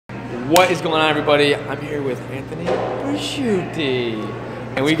What is going on, everybody? I'm here with Anthony Prosciutti.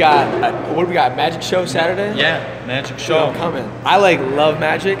 And we got, what do we got, magic show Saturday? Yeah, magic show. I'm coming. I love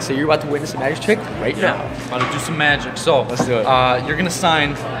magic, so you're about to witness a magic trick right now. About to do some magic. So, let's do it. You're gonna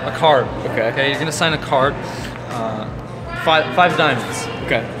sign a card. Okay, you're gonna sign a card. Five diamonds.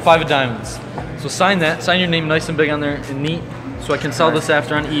 Okay. 5 of diamonds. So sign that. Sign your name nice and big on there and neat, so I can sell this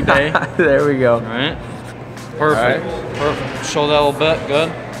after on eBay. There we go. All right. Perfect. All right. Perfect. Show that a little bit. Good.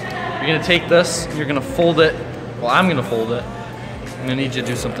 You're gonna take this. You're gonna fold it. Well, I'm gonna fold it. I'm gonna need you to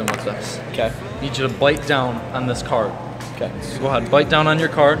do something with this. Okay. I need you to bite down on this card. Okay. So go ahead. Bite down on your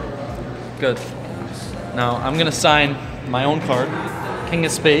card. Good. Now I'm gonna sign my own card. King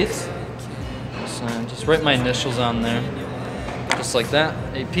of Spades. Just write my initials on there. Just like that.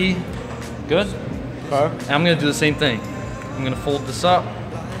 AP. Good. Okay. And I'm gonna do the same thing. I'm gonna fold this up.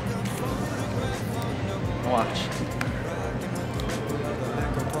 Watch.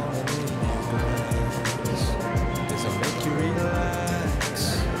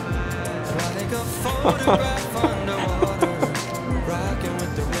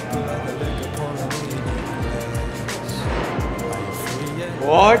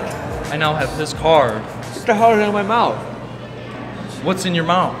 What? I now have his card. What the hell is in my mouth? What's in your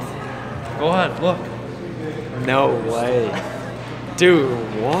mouth? Go ahead, look. No way. Dude,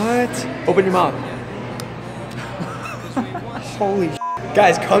 what? Open your mouth. Holy shit.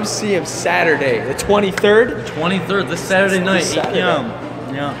 Guys, come see him Saturday, the 23rd? 23rd, this Saturday night, 8 p.m.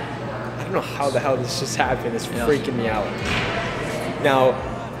 Yeah. I don't know how the hell this just happened. It's freaking me out. Now,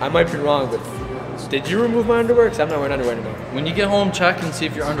 I might be wrong, but did you remove my underwear? Because I'm not wearing underwear anymore. When you get home, check and see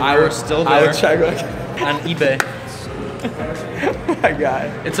if your underwear is still there. I will check on eBay. Oh my God.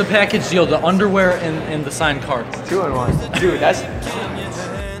 It's a package deal, the underwear and the signed cards. 2 in 1. Dude, that's...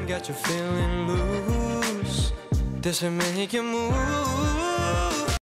 Got you feeling loose. Does it make you move?